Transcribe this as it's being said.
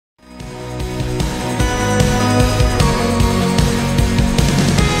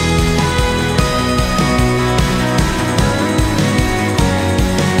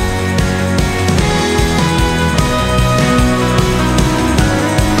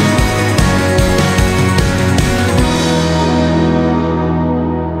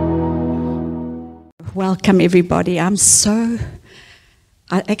Welcome, everybody. I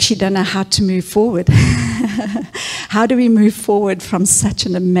actually don't know how to move forward. How do we move forward from such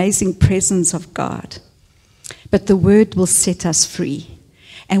an amazing presence of God? But the word will set us free.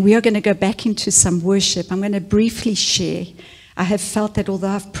 And we are going to go back into some worship. I'm going to briefly share. I have felt that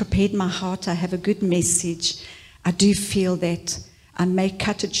although I've prepared my heart, I have a good message. I do feel that I may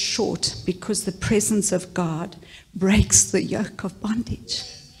cut it short because the presence of God breaks the yoke of bondage.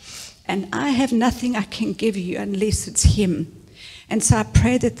 And I have nothing I can give you unless it's Him. And so I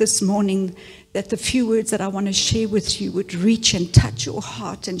pray that this morning that the few words that I want to share with you would reach and touch your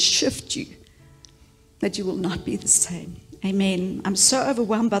heart and shift you, that you will not be the same. Amen. I'm so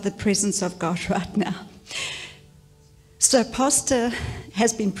overwhelmed by the presence of God right now. So Pastor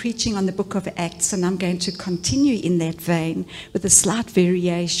has been preaching on the book of Acts, and I'm going to continue in that vein with a slight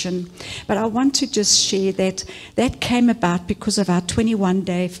variation. But I want to just share that came about because of our 21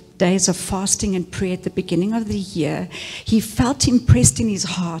 days of fasting and prayer at the beginning of the year. He felt impressed in his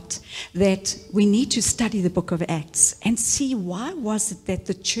heart that we need to study the book of Acts and see why was it that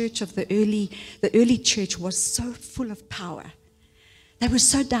the church of the early church was so full of power. They were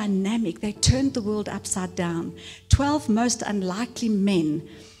so dynamic. They turned the world upside down. 12 most unlikely men.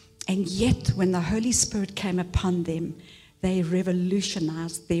 And yet, when the Holy Spirit came upon them, they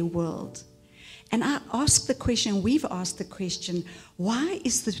revolutionized their world. And I asked the question, we've asked the question, why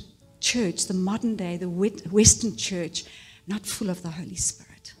is the church, the modern day, the Western church, not full of the Holy Spirit?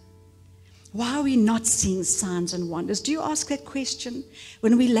 Why are we not seeing signs and wonders? Do you ask that question?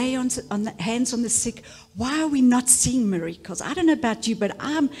 When we lay on the hands on the sick, why are we not seeing miracles? I don't know about you, but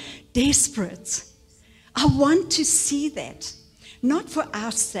I'm desperate. I want to see that. Not for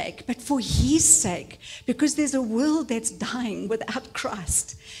our sake, but for His sake. Because there's a world that's dying without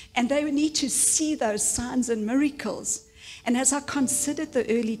Christ. And they need to see those signs and miracles. And as I considered the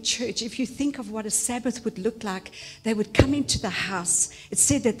early church, if you think of what a Sabbath would look like, they would come into the house. It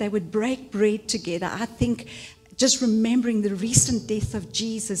said that they would break bread together. I think just remembering the recent death of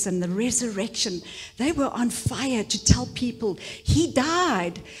Jesus and the resurrection, they were on fire to tell people, He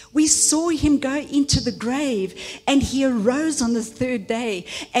died. We saw Him go into the grave and He arose on the third day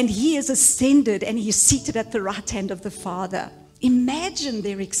and He is ascended and He's seated at the right hand of the Father. Imagine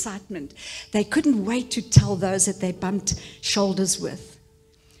their excitement. They couldn't wait to tell those that they bumped shoulders with.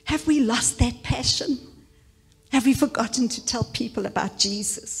 Have we lost that passion? Have we forgotten to tell people about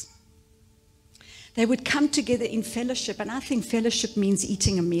Jesus? They would come together in fellowship, and I think fellowship means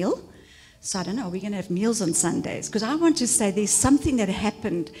eating a meal. So I don't know, are we going to have meals on Sundays? Because I want to say there's something that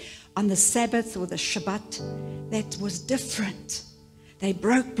happened on the Sabbath or the Shabbat that was different. They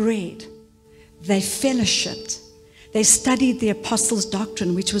broke bread. They fellowshipped. They studied the apostles'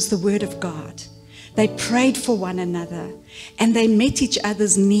 doctrine, which was the word of God. They prayed for one another, and they met each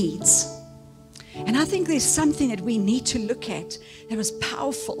other's needs. And I think there's something that we need to look at that was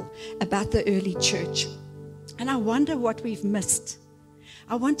powerful about the early church. And I wonder what we've missed.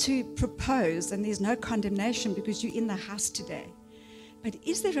 I want to propose, and there's no condemnation because you're in the house today, but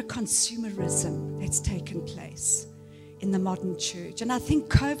is there a consumerism that's taken place in the modern church? And I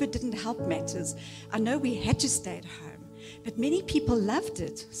think COVID didn't help matters. I know we had to stay at home, but many people loved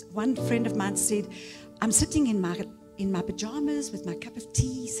it. One friend of mine said, I'm sitting in my pajamas with my cup of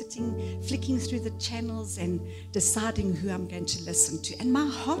tea, flicking through the channels and deciding who I'm going to listen to. And my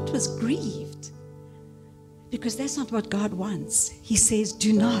heart was grieved because that's not what God wants. He says,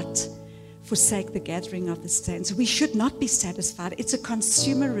 do not forsake the gathering of the saints. We should not be satisfied. It's a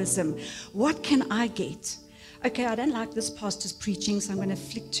consumerism. What can I get? Okay, I don't like this pastor's preaching, so I'm going to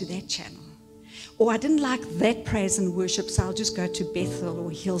flick to that channel. Or I didn't like that praise and worship, so I'll just go to Bethel or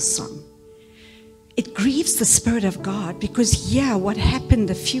Hillsong. It grieves the Spirit of God because, what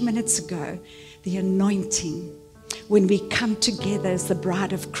happened a few minutes ago, the anointing, when we come together as the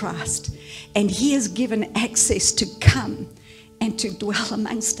bride of Christ, and He has given access to come and to dwell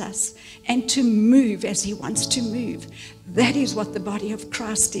amongst us and to move as He wants to move. That is what the body of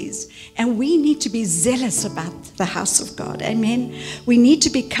Christ is. And we need to be zealous about the house of God. Amen. We need to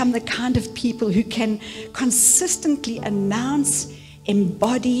become the kind of people who can consistently announce,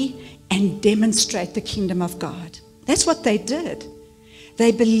 embody, and demonstrate the kingdom of God. That's what they did.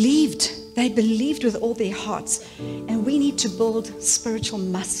 They believed with all their hearts. And we need to build spiritual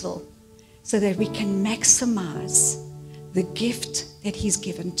muscle so that we can maximize the gift that He's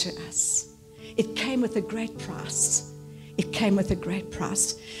given to us. It came with a great price. It came with a great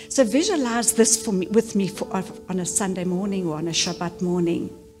price. So visualize this with me on a Sunday morning or on a Shabbat morning.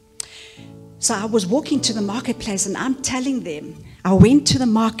 So I was walking to the marketplace, and I'm telling them, I went to the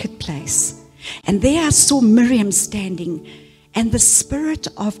marketplace, and there I saw Miriam standing, And the spirit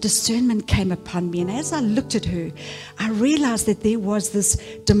of discernment came upon me. And as I looked at her, I realized that there was this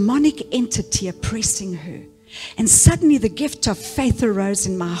demonic entity oppressing her. And suddenly the gift of faith arose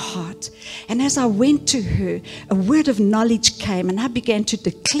in my heart. And as I went to her, a word of knowledge came, and I began to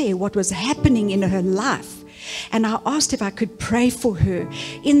declare what was happening in her life. And I asked if I could pray for her.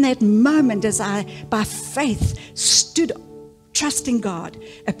 In that moment, as I, by faith, stood trusting God,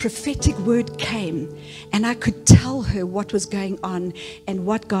 a prophetic word came, and I could tell her what was going on and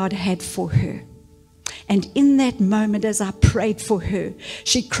what God had for her. And in that moment, as I prayed for her,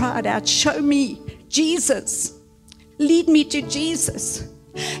 she cried out, "Show me Jesus. Lead me to Jesus."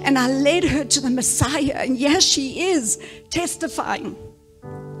 And I led her to the Messiah, and yes, she is testifying.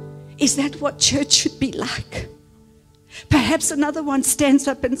 Is that what church should be like? Perhaps another one stands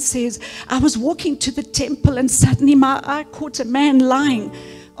up and says, "I was walking to the temple and suddenly my eye caught a man lying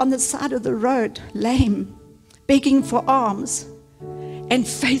on the side of the road, lame, begging for alms. And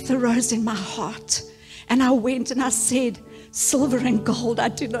faith arose in my heart. And I went and I said, 'Silver and gold I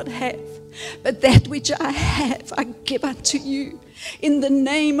do not have, but that which I have I give unto you. In the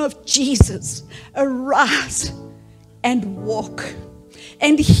name of Jesus, arise and walk.'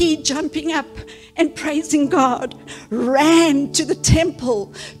 And he, jumping up and praising God, ran to the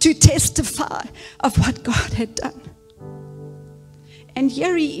temple to testify of what God had done. And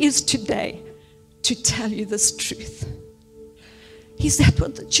here he is today to tell you this truth. Is that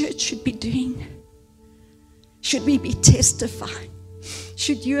what the church should be doing? Should we be testifying?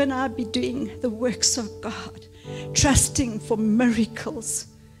 Should you and I be doing the works of God, trusting for miracles,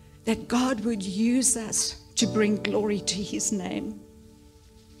 that God would use us to bring glory to his name?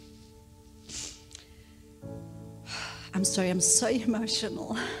 I'm sorry, I'm so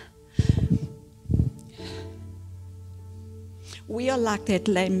emotional. We are like that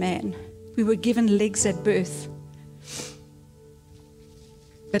lame man. We were given legs at birth.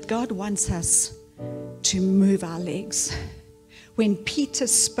 But God wants us to move our legs. When Peter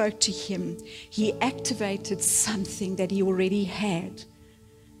spoke to him, he activated something that he already had.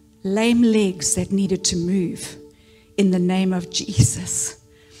 Lame legs that needed to move in the name of Jesus.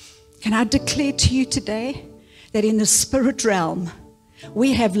 Can I declare to you today that in the spirit realm,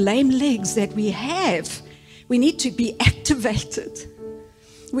 we have lame legs that we have. We need to be activated.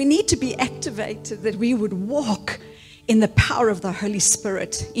 We need to be activated that we would walk in the power of the Holy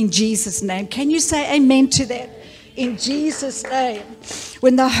Spirit in Jesus' name. Can you say amen to that? In Jesus' name.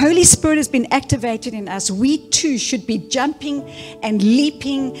 When the Holy Spirit has been activated in us, we too should be jumping and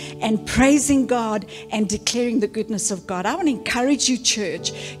leaping and praising God and declaring the goodness of God. I want to encourage you,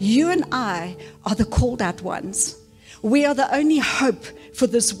 church. You and I are the called out ones. We are the only hope for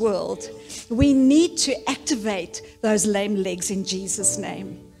this world. We need to activate those lame legs in Jesus'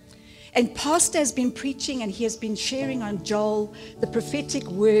 name. And Pastor has been preaching and he has been sharing on Joel, the prophetic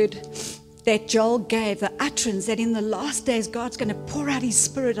word that Joel gave, the utterance that in the last days God's going to pour out his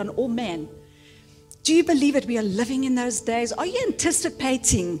Spirit on all men. Do you believe that we are living in those days? Are you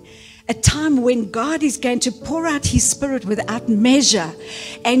anticipating a time when God is going to pour out his Spirit without measure?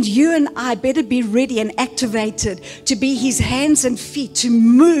 And you and I better be ready and activated to be his hands and feet, to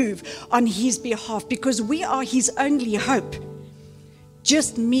move on his behalf, because we are his only hope.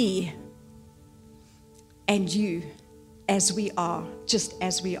 Just me and you as we are, just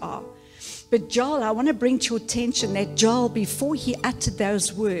as we are. But Joel, I want to bring to your attention that Joel, before he uttered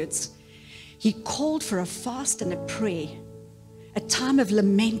those words, he called for a fast and a prayer, a time of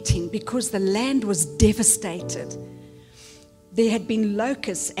lamenting, because the land was devastated. There had been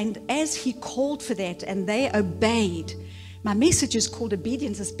locusts, and as he called for that and they obeyed, my message is called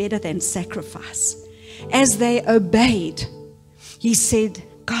obedience is better than sacrifice. As they obeyed, he said,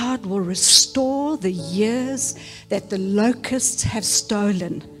 God will restore the years that the locusts have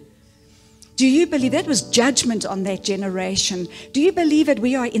stolen. Do you believe that was judgment on that generation? Do you believe that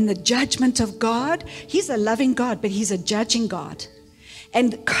we are in the judgment of God? He's a loving God, but he's a judging God.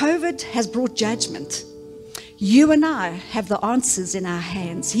 And COVID has brought judgment. You and I have the answers in our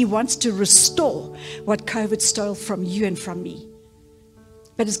hands. He wants to restore what COVID stole from you and from me.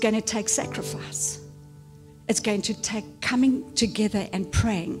 But it's going to take sacrifice. It's going to take coming together and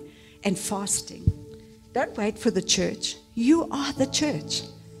praying and fasting. Don't wait for the church. You are the church.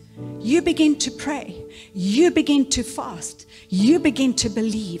 You begin to pray. You begin to fast. You begin to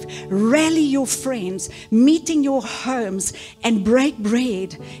believe. Rally your friends, meet in your homes, and break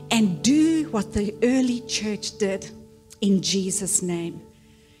bread and do what the early church did in Jesus' name.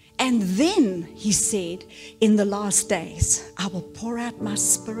 And then he said, in the last days, I will pour out my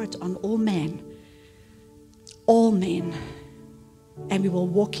Spirit on all men. All men. and we will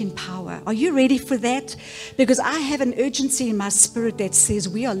walk in power. Are you ready for that? Because I have an urgency in my spirit that says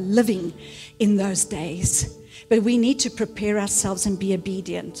we are living in those days, but we need to prepare ourselves and be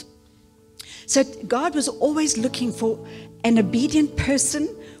obedient. So God was always looking for an obedient person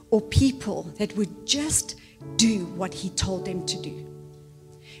or people that would just do what he told them to do.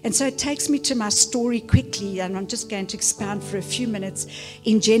 And so it takes me to my story quickly, and I'm just going to expound for a few minutes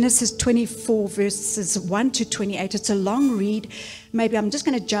in Genesis 24, verses 1 to 28. It's a long read. Maybe I'm just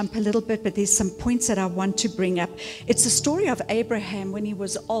going to jump a little bit, but there's some points that I want to bring up. It's the story of Abraham when he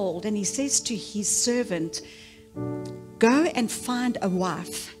was old, and he says to his servant, "Go and find a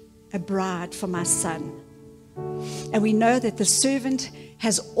wife, a bride for my son." And we know that the servant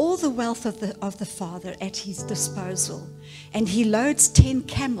has all the wealth of the father at his disposal. And he loads 10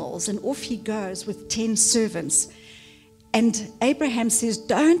 camels, and off he goes with 10 servants. And Abraham says,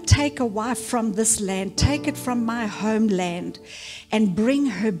 "Don't take a wife from this land. Take it from my homeland and bring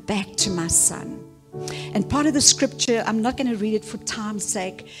her back to my son." And part of the scripture, I'm not going to read it for time's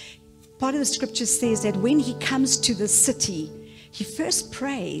sake. Part of the scripture says that when he comes to the city, he first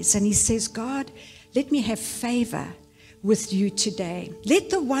prays and he says, "God, let me have favor with you today.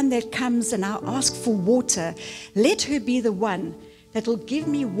 Let the one that comes and I'll ask for water, let her be the one that will give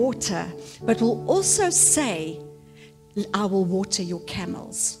me water, but will also say, I will water your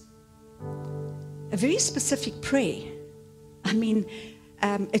camels." A very specific prayer. I mean,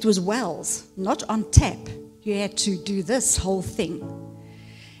 it was wells, not on tap. You had to do this whole thing.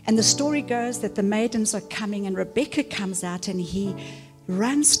 And the story goes that the maidens are coming, and Rebecca comes out, and he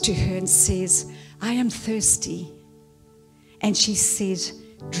runs to her and says, "I am thirsty." And she says,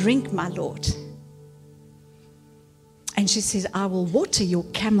 "Drink, my Lord." And she says, "I will water your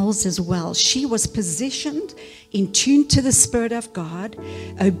camels as well." She was positioned, in tune to the Spirit of God,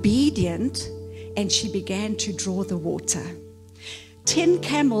 obedient, and she began to draw the water. 10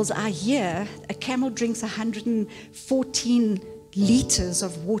 camels are here. A camel drinks 114 liters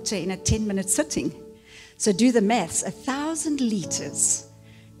of water in a 10-minute sitting. So do the maths, 1,000 liters.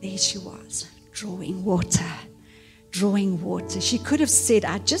 There she was, drawing water. She could have said,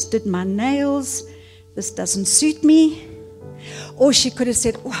 "I just did my nails. This doesn't suit me." Or she could have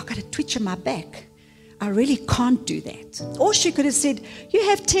said, "Oh, I've got a twitch in my back. I really can't do that." Or she could have said, "You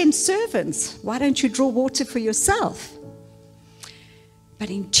have 10 servants. Why don't you draw water for yourself?" But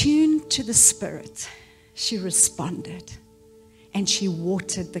in tune to the Spirit, she responded. And she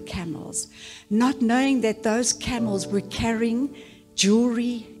watered the camels, not knowing that those camels were carrying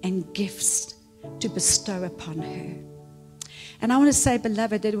jewelry and gifts to bestow upon her. And I want to say,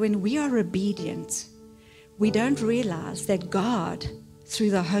 beloved, that when we are obedient, we don't realize that God,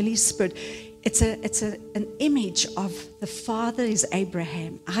 through the Holy Spirit, it's an image of the father is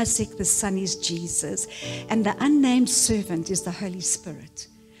Abraham, Isaac the son is Jesus, and the unnamed servant is the Holy Spirit.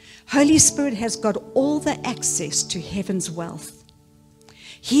 Holy Spirit has got all the access to heaven's wealth.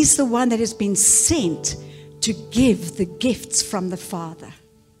 He's the one that has been sent to give the gifts from the Father.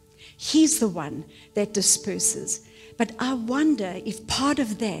 He's the one that disperses. But I wonder if part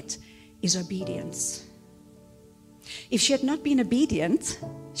of that is obedience. If she had not been obedient,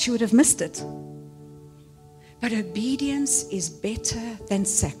 she would have missed it. But obedience is better than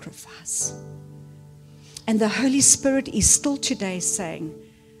sacrifice. And the Holy Spirit is still today saying,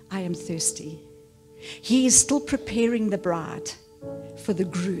 "I am thirsty." He is still preparing the bride for the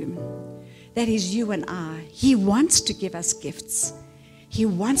groom. That is you and I. He wants to give us gifts. He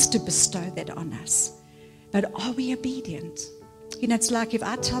wants to bestow that on us. But are we obedient? You know, it's like if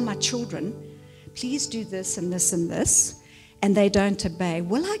I tell my children, "Please do this and this and this," and they don't obey,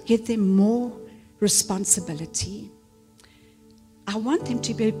 will I give them more responsibility? I want them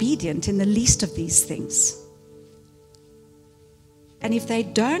to be obedient in the least of these things. And if they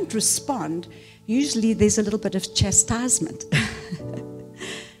don't respond, usually there's a little bit of chastisement.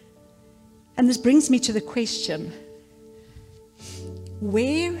 And this brings me to the question,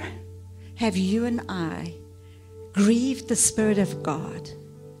 where have you and I grieved the Spirit of God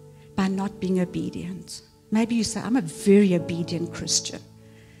by not being obedient? Maybe you say, "I'm a very obedient Christian.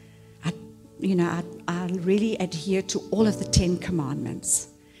 I really adhere to all of the 10 commandments.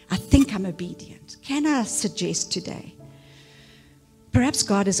 I think I'm obedient." Can I suggest today, perhaps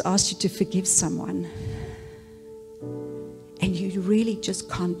God has asked you to forgive someone, and you really just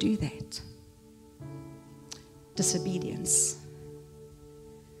can't do that. Disobedience.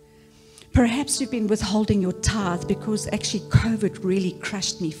 Perhaps you've been withholding your tithe because actually COVID really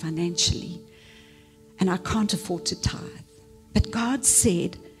crushed me financially, and I can't afford to tithe. But God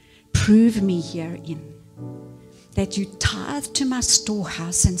said, "Prove me herein, that you tithe to my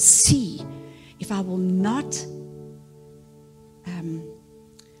storehouse, and see if I will not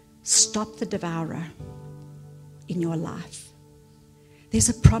stop the devourer in your life. There's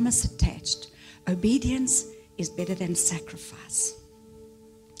a promise attached. Obedience is better than sacrifice.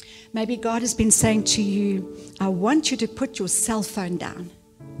 Maybe God has been saying to you, I want you to put your cell phone down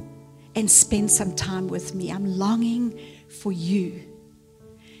and spend some time with me. I'm longing for you.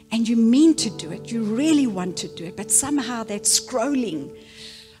 And you mean to do it. You really want to do it. But somehow that scrolling,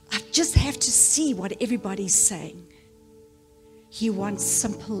 I just have to see what everybody's saying. He wants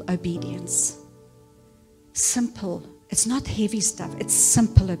simple obedience. Simple. It's not heavy stuff. It's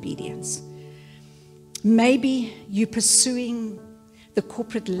simple obedience. Maybe you're pursuing the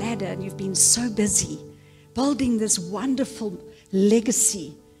corporate ladder and you've been so busy building this wonderful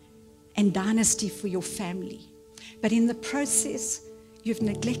legacy and dynasty for your family. But in the process, you've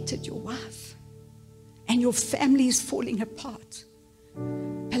neglected your wife and your family is falling apart.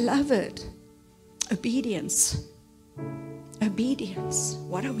 Beloved, obedience. Obedience.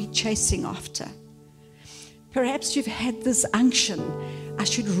 What are we chasing after? Perhaps you've had this unction, I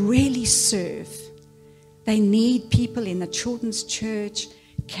should really serve. They need people in the children's church,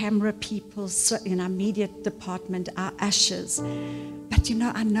 camera people, in our media department, our ushers. But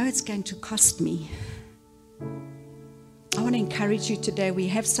I know it's going to cost me. I want to encourage you today. We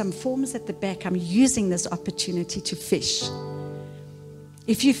have some forms at the back. I'm using this opportunity to fish.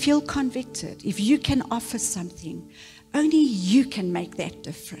 If you feel convicted, if you can offer something, only you can make that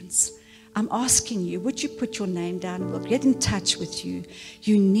difference. I'm asking you, would you put your name down? We'll get in touch with you.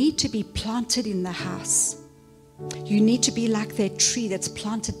 You need to be planted in the house. You need to be like that tree that's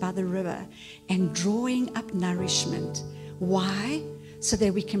planted by the river and drawing up nourishment. Why? So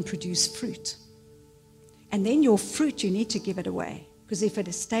that we can produce fruit. And then your fruit, you need to give it away. Because if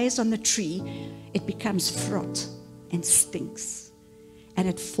it stays on the tree, it becomes fruit and stinks. And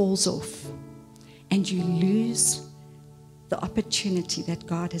it falls off. And you lose the opportunity that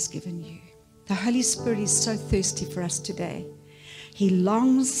God has given you. The Holy Spirit is so thirsty for us today. He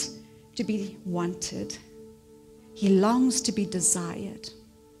longs to be wanted. He longs to be desired.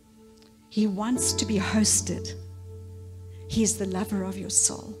 He wants to be hosted. He is the lover of your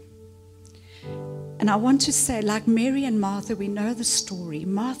soul. And I want to say, like Mary and Martha, we know the story.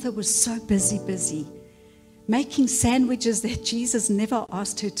 Martha was so busy, making sandwiches that Jesus never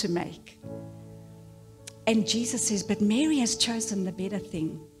asked her to make. And Jesus says, but Mary has chosen the better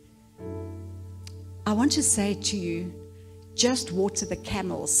thing. I want to say to you, just water the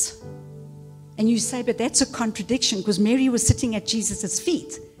camels. And you say, but that's a contradiction because Mary was sitting at Jesus'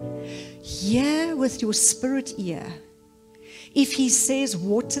 feet. Hear with your spirit ear. If he says,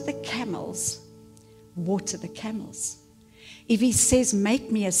 water the camels, water the camels. If he says,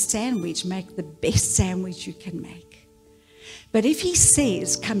 make me a sandwich, make the best sandwich you can make. But if he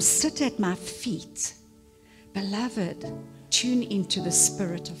says, come sit at my feet, beloved, tune into the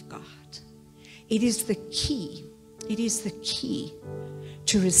Spirit of God. It is the key. It is the key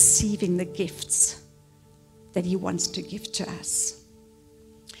to receiving the gifts that he wants to give to us.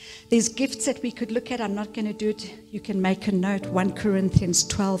 There's gifts that we could look at. I'm not going to do it. You can make a note. 1 Corinthians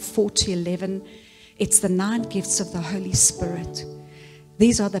 12, 4-11. It's the 9 gifts of the Holy Spirit.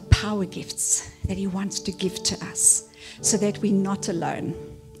 These are the power gifts that he wants to give to us so that we're not alone,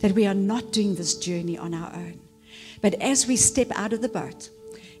 that we are not doing this journey on our own. But as we step out of the boat,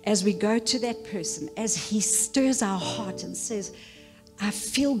 as we go to that person, as he stirs our heart and says, I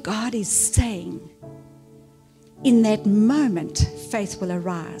feel God is saying, in that moment, faith will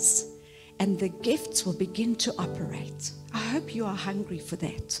arise and the gifts will begin to operate. I hope you are hungry for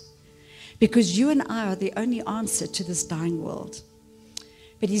that because you and I are the only answer to this dying world.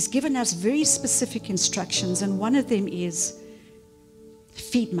 But he's given us very specific instructions, and one of them is,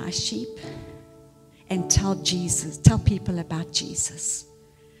 feed my sheep and tell people about Jesus.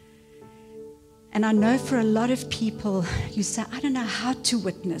 And I know for a lot of people, you say, I don't know how to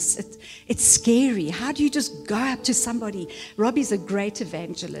witness. It's scary. How do you just go up to somebody? Robbie's a great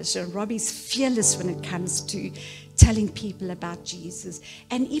evangelist, and Robbie's fearless when it comes to telling people about Jesus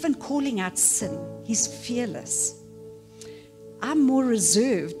and even calling out sin. He's fearless. I'm more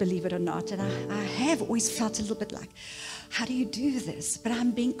reserved, believe it or not, and I have always felt a little bit like, how do you do this? But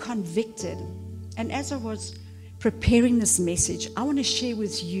I'm being convicted. And as I was preparing this message, I want to share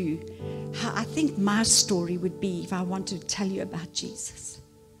with you how I think my story would be if I want to tell you about Jesus.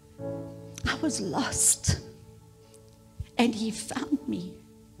 I was lost, and he found me.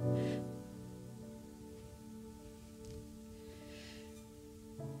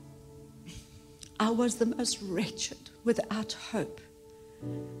 I was the most wretched, without hope.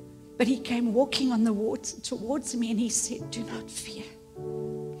 But he came walking on the water towards me, and he said, do not fear.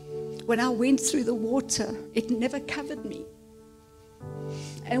 When I went through the water, it never covered me.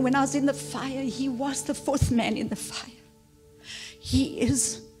 And when I was in the fire, he was the fourth man in the fire. He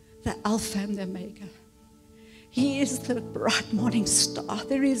is the Alpha and the Omega. He is the bright morning star.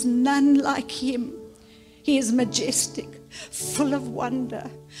 There is none like him. He is majestic, full of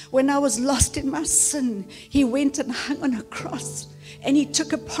wonder. When I was lost in my sin, he went and hung on a cross, and he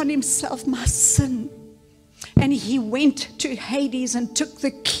took upon himself my sin. And he went to Hades and took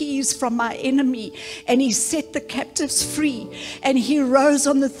the keys from my enemy, and he set the captives free. And he rose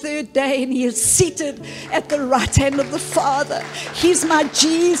on the third day, and he is seated at the right hand of the Father. He's my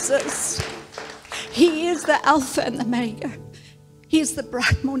Jesus. He is the Alpha and the Omega. He is the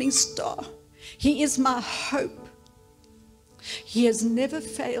bright morning star. He is my hope. He has never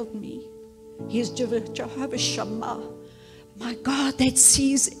failed me. He is Jehovah Shammah, my God that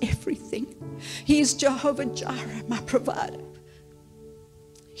sees everything. He is Jehovah Jireh, my provider.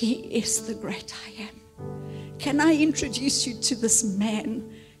 He is the great I am. Can I introduce you to this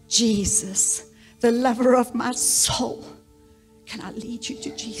man, Jesus, the lover of my soul? Can I lead you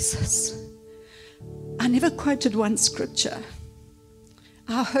to Jesus? I never quoted one scripture.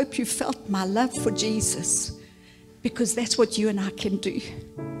 I hope you felt my love for Jesus, because that's what you and I can do.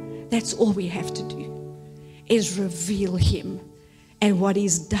 That's all we have to do, is reveal him and what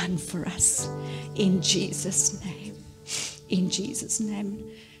he's done for us in Jesus' name. In Jesus' name.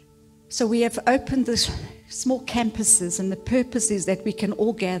 So we have opened the small campuses, and the purpose is that we can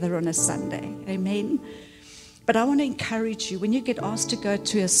all gather on a Sunday. Amen. But I want to encourage you, when you get asked to go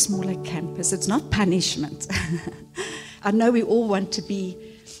to a smaller campus, it's not punishment. I know we all want to be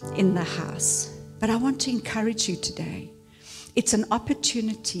in the house, but I want to encourage you today. It's an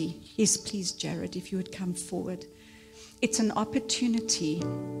opportunity. Yes, please, Jared, if you would come forward. It's an opportunity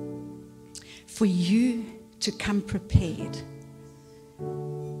for you to come prepared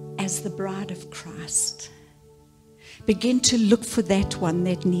as the bride of Christ. Begin to look for that one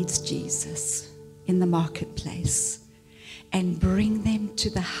that needs Jesus in the marketplace, and bring them to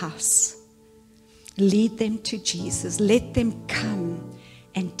the house. Lead them to Jesus. Let them come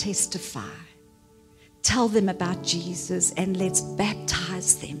and testify. Tell them about Jesus, and let's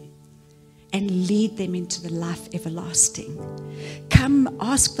baptize them and lead them into the life everlasting. Come,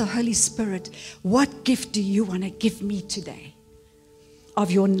 ask the Holy Spirit, what gift do you want to give me today?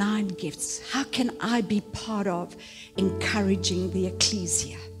 Of your 9 gifts, how can I be part of encouraging the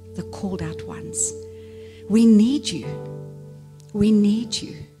ecclesia, the called out ones? We need you. We need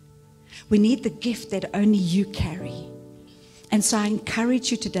you. We need the gift that only you carry. And so I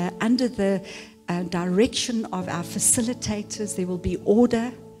encourage you today, under the direction of our facilitators, there will be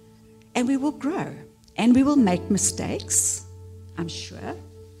order, and we will grow, and we will make mistakes, I'm sure.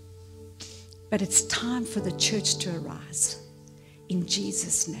 But it's time for the church to arise in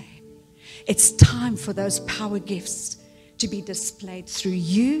Jesus' name. It's time for those power gifts to be displayed through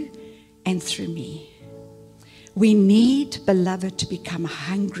you and through me. We need, beloved, to become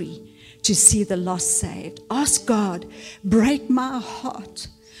hungry to see the lost saved. Ask God, break my heart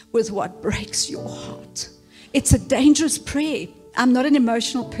with what breaks your heart. It's a dangerous prayer. I'm not an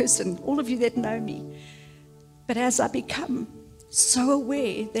emotional person, all of you that know me. But as I become so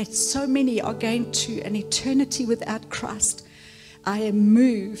aware that so many are going to an eternity without Christ, I am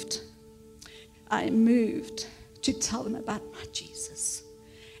moved to tell them about my Jesus.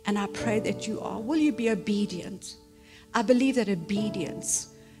 And I pray that you are. Will you be obedient? I believe that obedience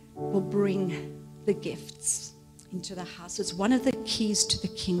will bring the gifts into the house. It's one of the keys to the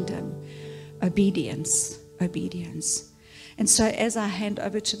kingdom. Obedience, obedience. And so as I hand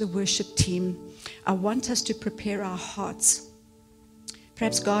over to the worship team, I want us to prepare our hearts.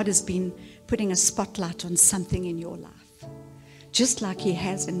 Perhaps God has been putting a spotlight on something in your life, just like he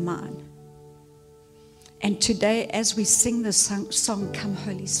has in mine. And today, as we sing the song, Come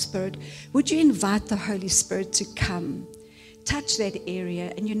Holy Spirit, would you invite the Holy Spirit to come, touch that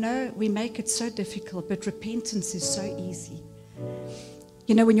area? And you know, we make it so difficult, but repentance is so easy.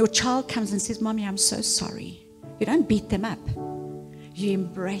 You know, when your child comes and says, Mommy, I'm so sorry, you don't beat them up. You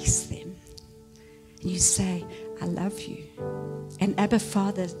embrace them. And you say, I love you. And Abba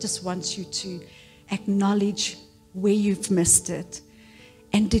Father just wants you to acknowledge where you've missed it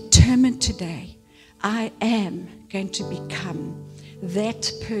and determine today, I am going to become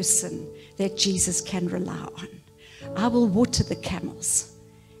that person that Jesus can rely on. I will water the camels,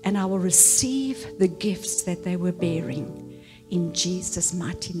 and I will receive the gifts that they were bearing. In Jesus'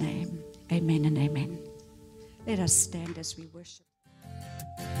 mighty name, amen and amen. Let us stand as we worship.